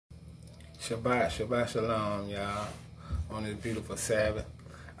Shabbat Shalom, y'all, on this beautiful Sabbath.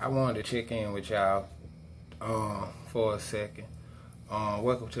 I wanted to check in with y'all for a second.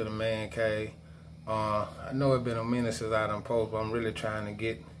 Welcome to the Man Cave. I know it's been a minute since I done posted, but I'm really trying to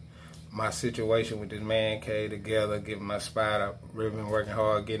get my situation with this Man Cave together, get my spot up. Really been working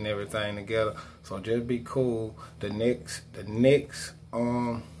hard, getting everything together. So just be cool. The next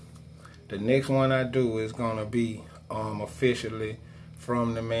one I do is gonna be officially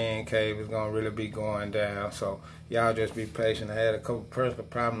from the Man Cave. Is gonna really be going down. So y'all just be patient. I had a couple personal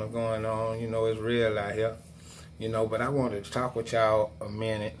problems going on. You know, it's real out here. You know, but I wanted to talk with y'all a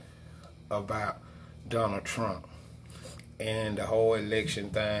minute about Donald Trump and the whole election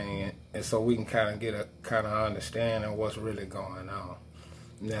thing, and so we can kind of get a understanding of what's really going on.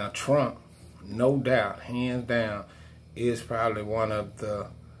 Now, Trump, no doubt, hands down, is probably one of the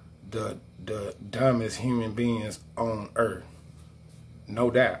dumbest human beings on earth.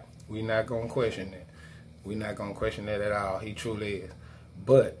 No doubt. We're not going to question that. We're not going to question that at all. He truly is.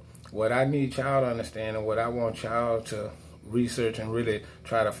 But what I need y'all to understand, and what I want y'all to research and really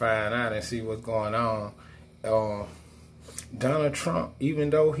try to find out and see what's going on, Donald Trump, even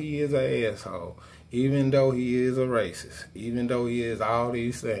though he is an asshole, even though he is a racist, even though he is all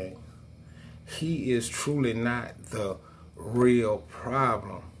these things, he is truly not the real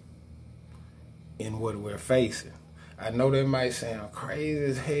problem in what we're facing. I know that might sound crazy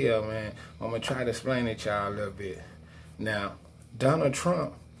as hell, man. I'm going to try to explain it to y'all a little bit. Now, Donald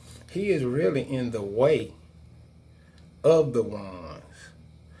Trump, he is really in the way of the ones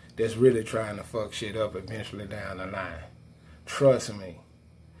that's really trying to fuck shit up eventually down the line. Trust me.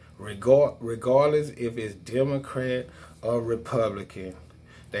 Regardless if it's Democrat or Republican,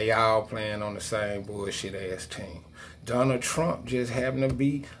 they all playing on the same bullshit ass team. Donald Trump just happened to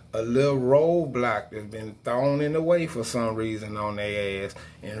be a little roadblock that's been thrown in the way for some reason on their ass,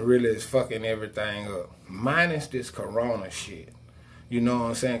 and really is fucking everything up. Minus this corona shit. You know what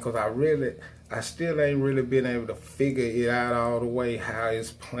I'm saying? Because I still ain't really been able to figure it out all the way how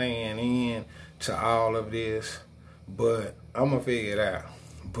it's playing in to all of this. But I'm going to figure it out.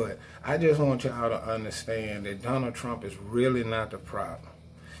 But I just want y'all to understand that Donald Trump is really not the problem.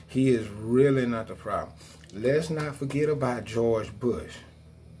 He is really not the problem. Let's not forget about George Bush,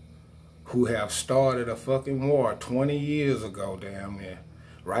 who have started a fucking war 20 years ago damn near.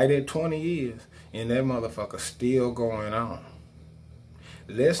 Right at 20 years. And that motherfucker still going on.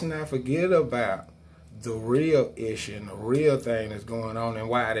 Let's not forget about the real issue and the real thing that's going on and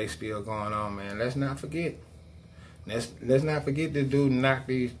why they still going on, man. Let's not forget. Let's not forget the dude knocked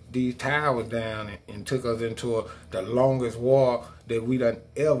these towers down and took us into the longest war that we done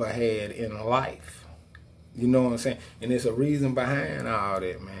ever had in life. You know what I'm saying? And there's a reason behind all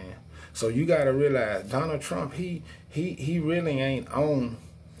that, man. So you got to realize Donald Trump, he really ain't on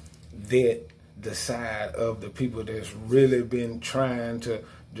the side of the people that's really been trying to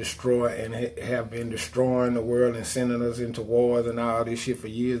destroy and have been destroying the world and sending us into wars and all this shit for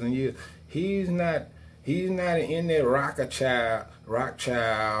years and years. He's not in that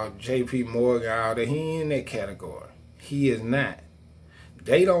Rothschild, J.P. Morgan, all that. He ain't in that category. He is not.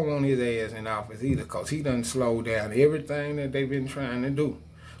 They don't want his ass in office either, because he done slowed down everything that they've been trying to do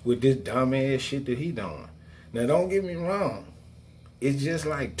with this dumb ass shit that he doing. Now, don't get me wrong. It's just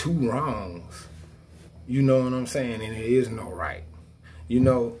like two wrongs. You know what I'm saying? And there is no right. You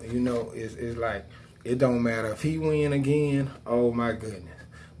know, it's like, it don't matter if he win again, oh my goodness.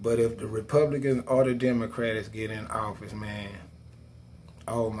 But if the Republicans or the Democrats get in office, man,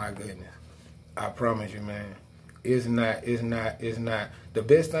 oh my goodness. I promise you, man, it's not. The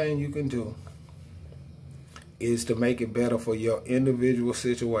best thing you can do is to make it better for your individual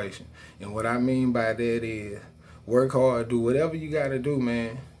situation. And what I mean by that is work hard, do whatever you got to do,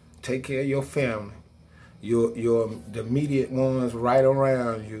 man. Take care of your family, the immediate ones right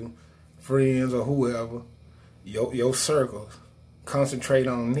around you, friends or whoever, your circles. Concentrate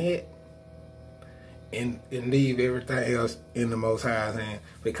on that and leave everything else in the Most High's hand,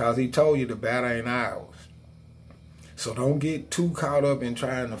 because he told you the battle ain't ours. So don't get too caught up in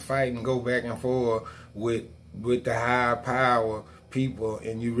trying to fight and go back and forth with the high power people,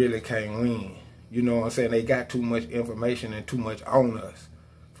 and you really can't win. You know what I'm saying? They got too much information and too much on us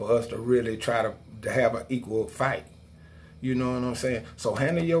for us to really try to have an equal fight. You know what I'm saying? So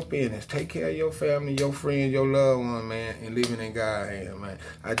handle your business. Take care of your family, your friends, your loved one, man, and leave it in God's hands, man.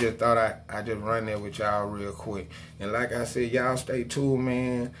 I just thought I just run there with y'all real quick. And like I said, y'all stay tuned,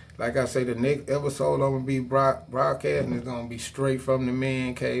 man. Like I say, the next episode I'm going to be broadcasting is going to be straight from the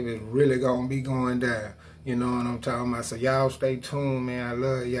Man Cave. It's really going to be going down. You know what I'm talking about? So y'all stay tuned, man. I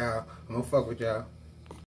love y'all. I'm going to fuck with y'all.